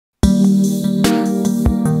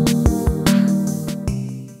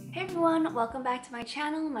Welcome back to my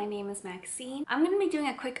channel. My name is Maxine. I'm going to be doing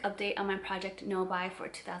a quick update on my project No Buy for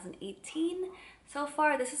 2018. So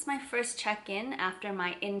far, this is my first check-in after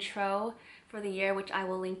my intro for the year, which I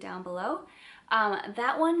will link down below.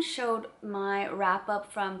 That one showed my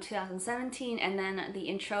wrap-up from 2017 and then the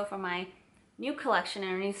intro for my new collection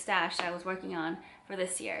and a new stash that I was working on for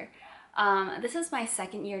this year. This is my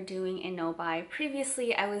second year doing a No Buy.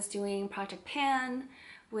 Previously, I was doing Project Pan,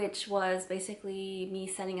 which was basically me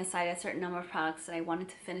setting aside a certain number of products that I wanted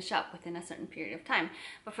to finish up within a certain period of time.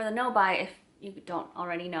 But for the No Buy, if you don't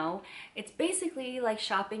already know, it's basically like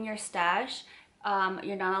shopping your stash.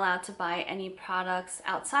 You're not allowed to buy any products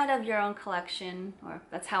outside of your own collection, or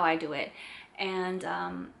that's how I do it. And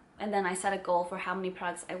then I set a goal for how many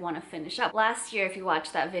products I want to finish up. Last year, if you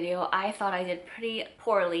watched that video, I thought I did pretty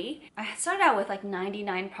poorly. I started out with like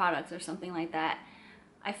 99 products or something like that.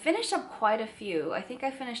 I finished up quite a few. I think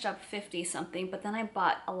I finished up 50 something, but then I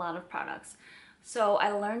bought a lot of products. So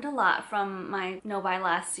I learned a lot from my No Buy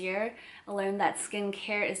last year. I learned that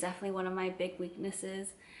skincare is definitely one of my big weaknesses,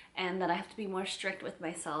 and that I have to be more strict with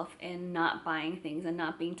myself in not buying things and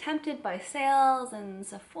not being tempted by sales and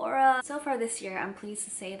Sephora. So far this year, I'm pleased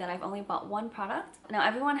to say that I've only bought one product. Now,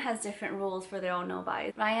 everyone has different rules for their own No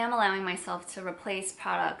Buys, but I am allowing myself to replace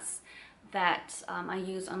products that I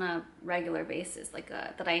use on a regular basis, like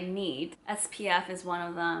that I need. SPF is one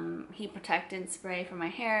of them. Heat protectant spray for my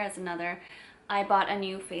hair is another. I bought a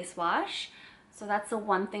new face wash, so that's the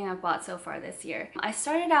one thing I've bought so far this year. I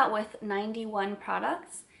started out with 91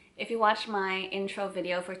 products. If you watch my intro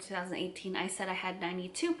video for 2018, I said I had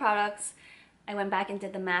 92 products. I went back and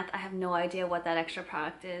did the math. I have no idea what that extra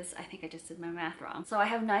product is. I think I just did my math wrong. So I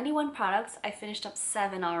have 91 products. I finished up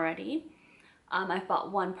 7 already. I've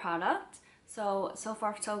bought one product. So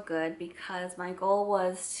far so good, because my goal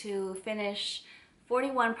was to finish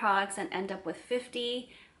 41 products and end up with 50.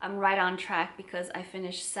 I'm right on track because I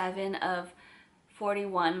finished 7 of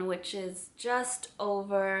 41, which is just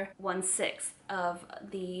over 1/6 of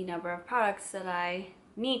the number of products that I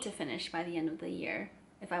need to finish by the end of the year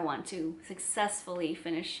if I want to successfully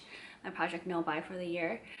finish my project No Buy for the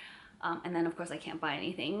year. And then of course I can't buy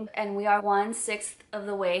anything. And we are 1/6 of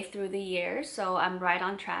the way through the year, so I'm right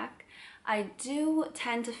on track. I do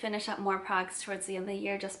tend to finish up more products towards the end of the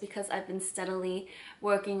year just because I've been steadily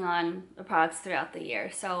working on the products throughout the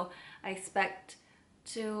year. So I expect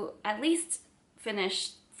to at least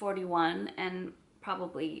finish 41 and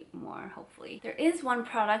probably more, hopefully. There is one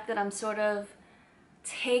product that I'm sort of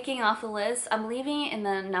taking off the list. I'm leaving it in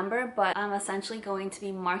the number, but I'm essentially going to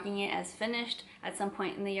be marking it as finished at some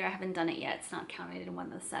point in the year. I haven't done it yet. It's not counted in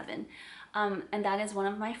one of the 7. And that is one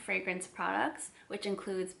of my fragrance products, which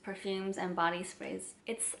includes perfumes and body sprays.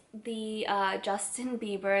 It's the Justin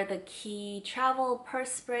Bieber, the Key Travel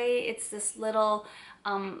Purse Spray. It's this little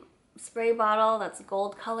spray bottle that's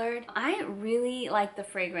gold colored. I really like the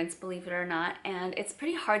fragrance, believe it or not, and it's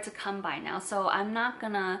pretty hard to come by now, so I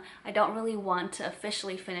don't really want to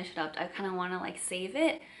officially finish it up. I kind of want to like save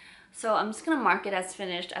it. So I'm just gonna mark it as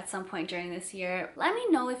finished at some point during this year. Let me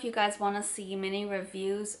know if you guys want to see mini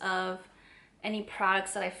reviews of any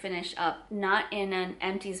products that I finish up, not in an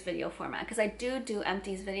Empties video format, because I do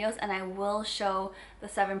Empties videos, and I will show the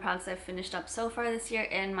 7 products I've finished up so far this year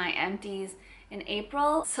in my Empties in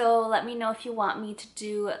April. So let me know if you want me to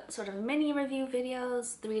do sort of mini review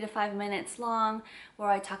videos, 3 to 5 minutes long, where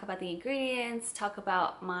I talk about the ingredients, talk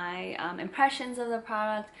about my impressions of the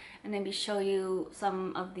product, and maybe show you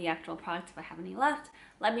some of the actual products if I have any left.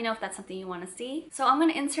 Let me know if that's something you want to see. So I'm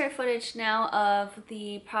going to insert footage now of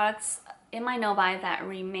the products in my No Buy that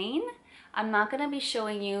remain. I'm not going to be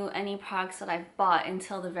showing you any products that I've bought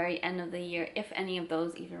until the very end of the year, if any of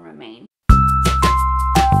those even remain.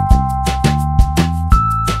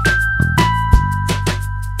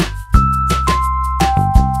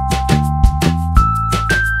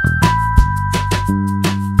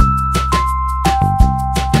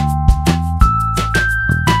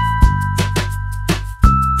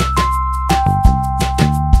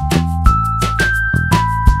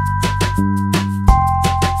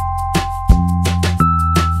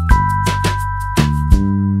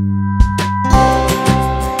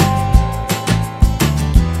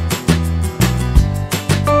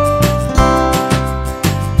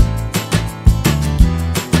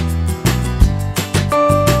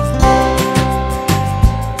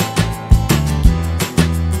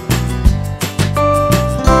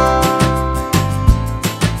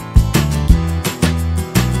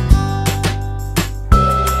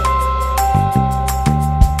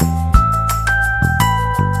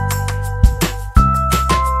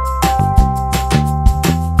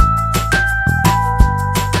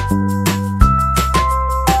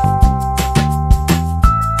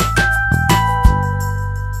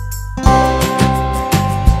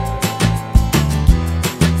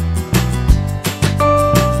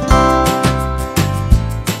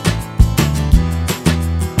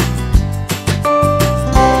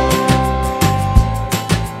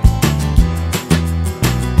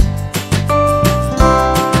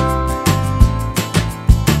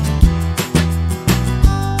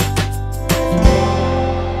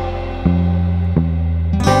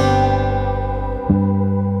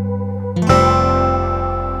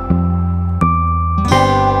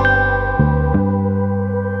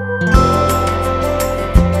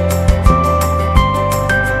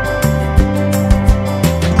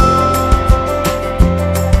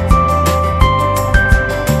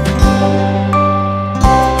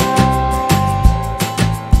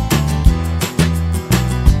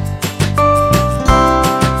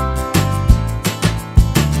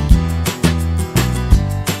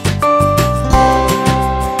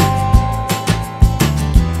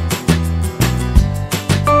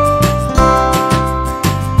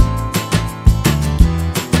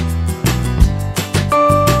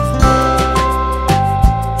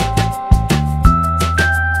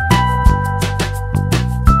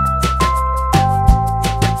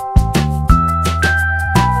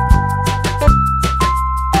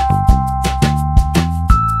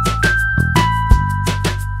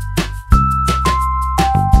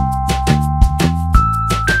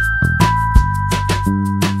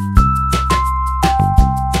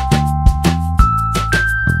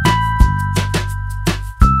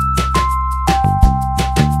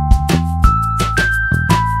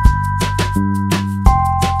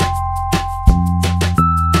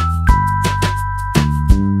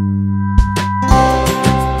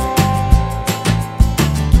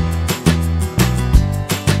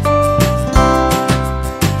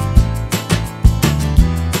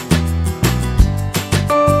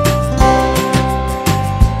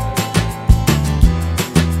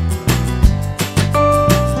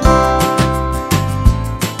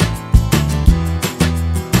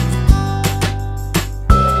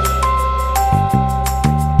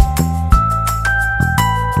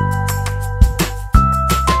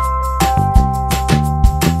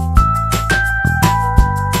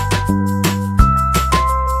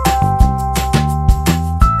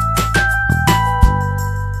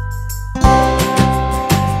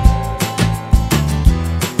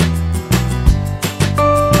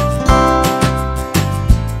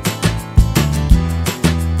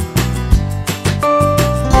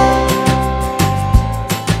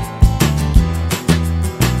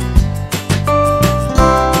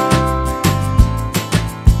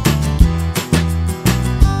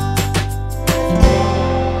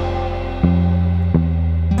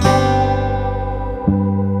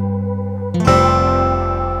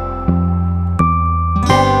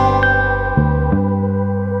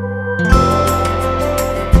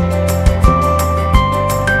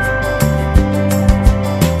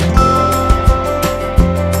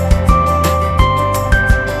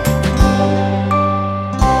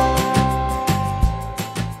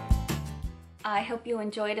 I hope you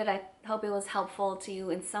enjoyed it. I hope it was helpful to you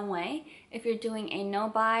in some way. If you're doing a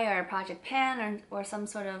no-buy or a project pan or some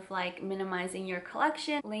sort of like minimizing your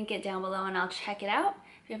collection, link it down below and I'll check it out.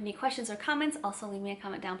 If you have any questions or comments, also leave me a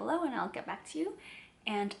comment down below and I'll get back to you.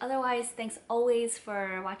 And otherwise, thanks always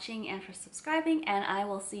for watching and for subscribing, and I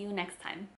will see you next time.